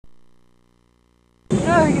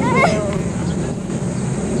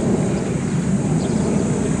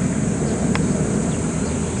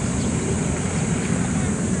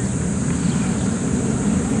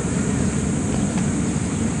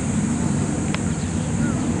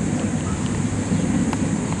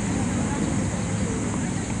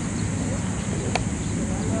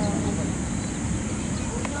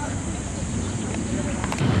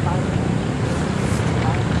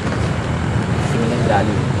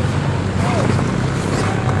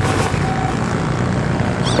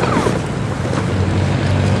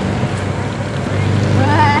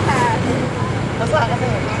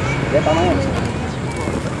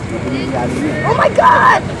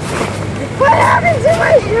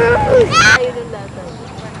Ayun yung lata.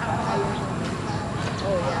 Ayun.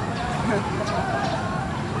 Oh, yeah.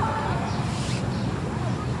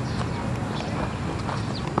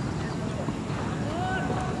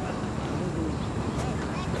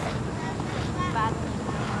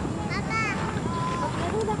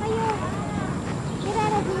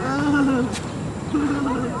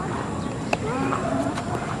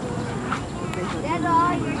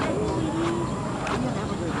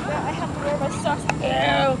 I have to wear my socks.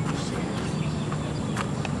 Ew!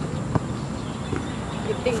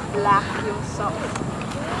 Iting black yung socks.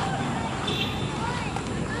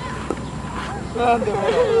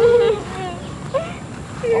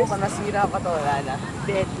 Oh, nasira pa to. Wala na.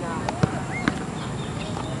 Dead na.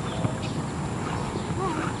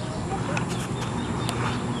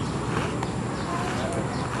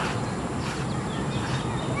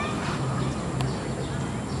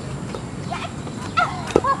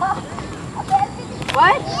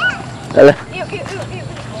 What? Ala. Ew, ew, ew, ew.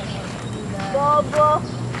 Bobo.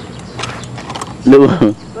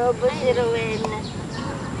 Lumo. Bobo si Ruel.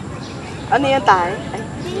 Ano yan tayo?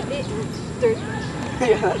 Ay, Dirt.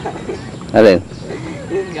 Alin?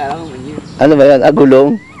 yun nga lang mo yun. Ano ba yan?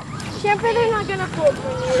 Agulong? Siyempre, they're not gonna put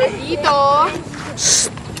me dito.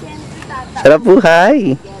 Sarap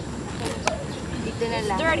buhay. Dito na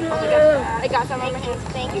lang. Dirty. Oh my God. I got some on my hands.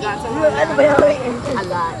 Thank you. You got some on my hands. Ano ba yan? A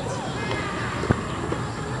lot.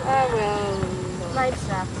 Oh, well. Life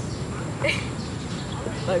sucks.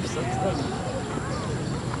 Life sucks na.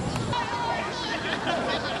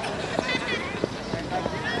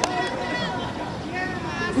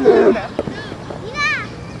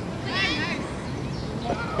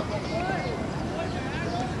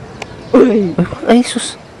 Uy! Ay,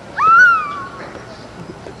 sus!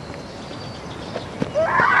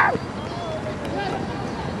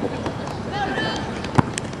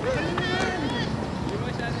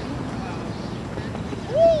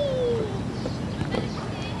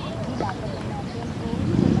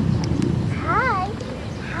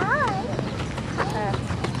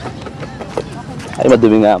 Ay,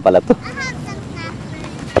 madumi nga pala to.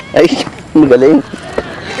 Ay, magaling.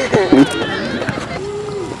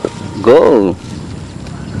 Go!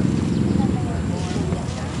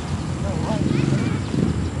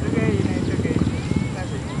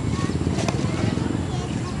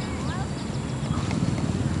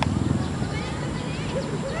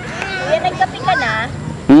 Kuya, nagkape ka na?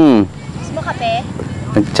 Gusto mo kape?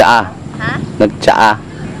 Nagtsaa. Ha? Nagtsaa.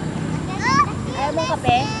 Ayaw mo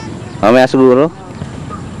kape? Mamaya siguro.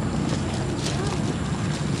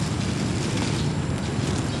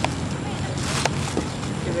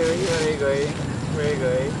 Where are you going? Where are you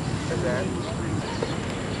going? What's that?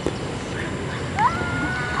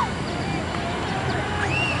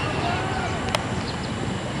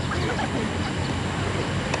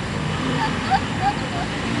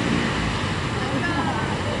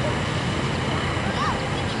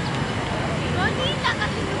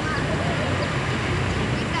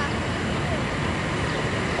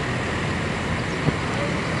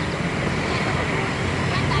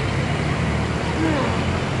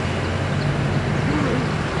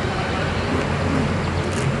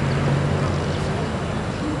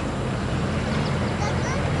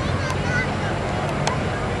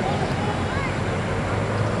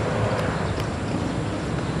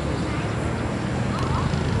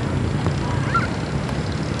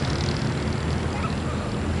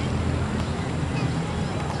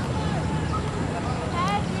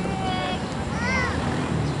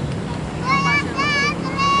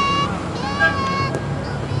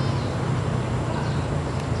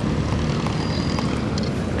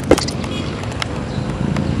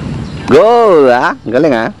 Go! Ah,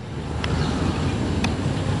 galing ah.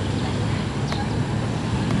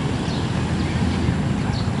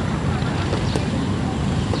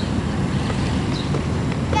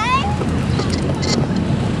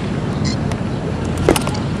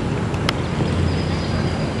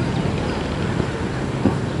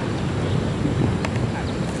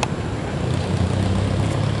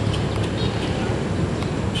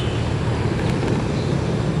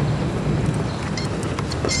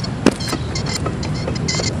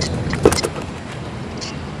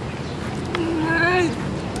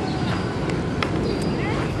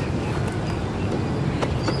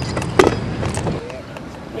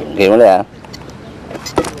 Okay, muli ah.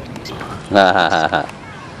 Hahaha.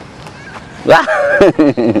 Wah!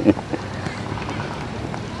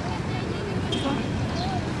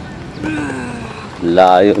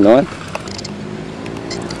 Layo naman.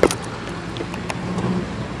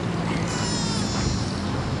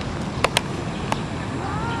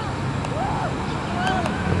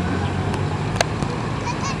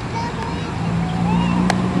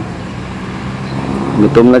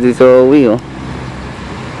 Gutom na si Zoe, oh.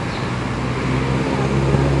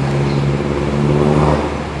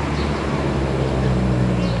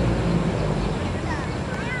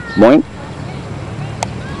 Boing.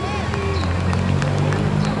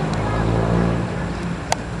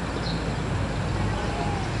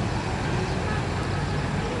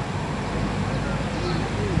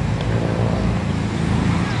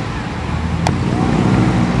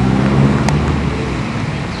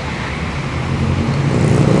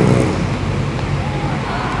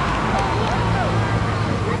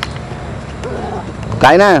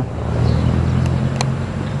 Kain na.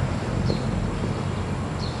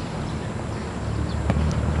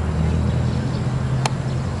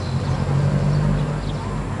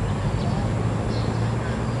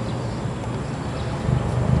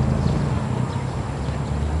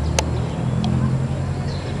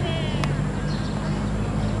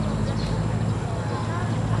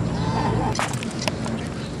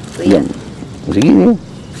 Yan. Sige.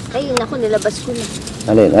 Ay, naku, nilabas ko na.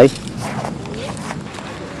 Alin, ay.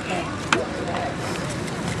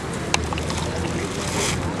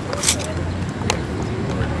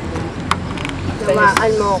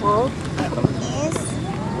 Tamaan mo ko? Yes.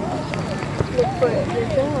 Look for it.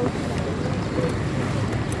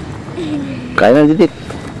 Kain na, Didit.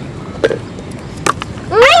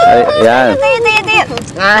 Ay, yan.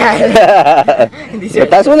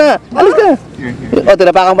 Taas mo na. Alis ka. O,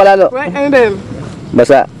 tinapakan pa lalo. Right, ano din?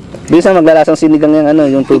 Basa. Bisa maglalasang sinigang yung ano,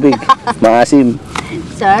 yung tubig. Maasim.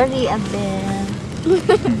 Sorry, Abel.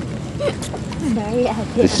 Sorry,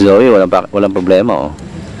 Abel. Si Zoe, walang problema, oh.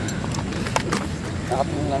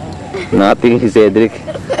 Nakatingin si Cedric.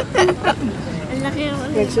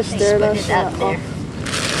 Nagsister lang siya.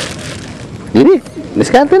 Didit,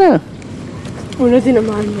 diskarte na. Una din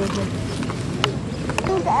naman mo ko.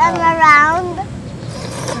 I'm around.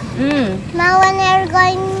 Now when you're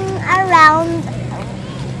going around,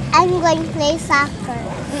 I'm going to play soccer.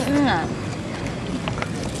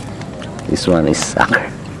 This one is soccer.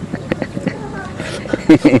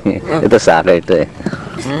 Ito soccer ito eh.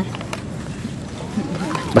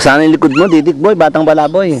 Basta na yung likod mo, Didik boy, batang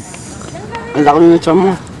balaboy. Ang laki ng tiyan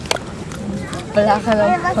mo. Wala ka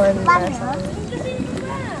lang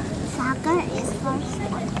Soccer is for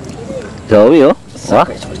sport. Zoe, oh. Wah,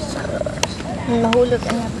 Mahulog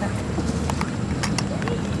na ka.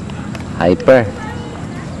 hyper.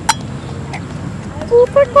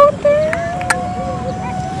 Super coater.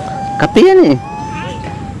 Kape yan eh.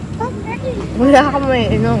 Wala ka may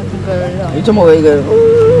inom. Girl. Ito mo kayo.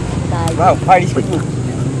 Wow, party spring.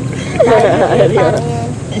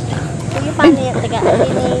 Sige, paano yun? Taga,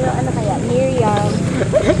 ano kaya? Miriam.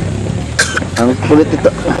 Ang kulit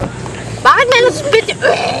ito. Bakit may naspit yun?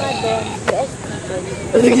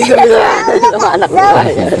 Sige kami na. Anak mo.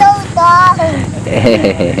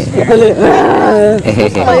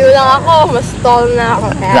 Kayo lang ako. Mas tall na ako.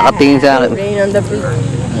 Nakatingin sa akin. Rain on the beach.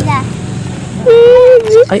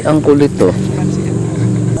 Ay, ang kulit to.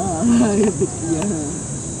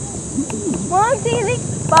 Mga tirik.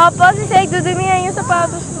 Papa, si Seg, dudumihan yung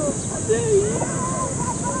sapatos ko.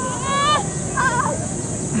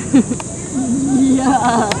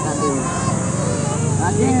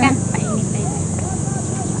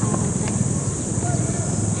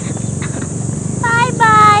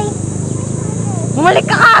 Bye-bye. Bumalik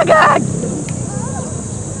ka agad!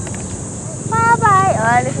 Bye-bye.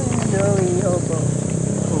 Oh, listen to Joey, hobo.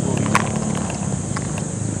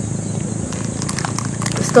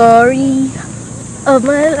 The story of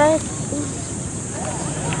my life.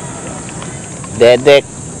 Dedek.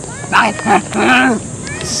 Bakit?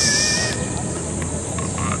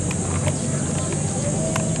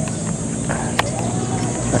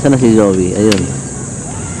 Nasaan na si Zoe? Ayun.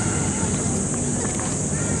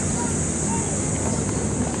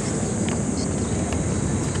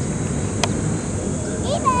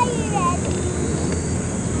 Are you ready?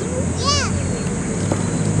 Yeah.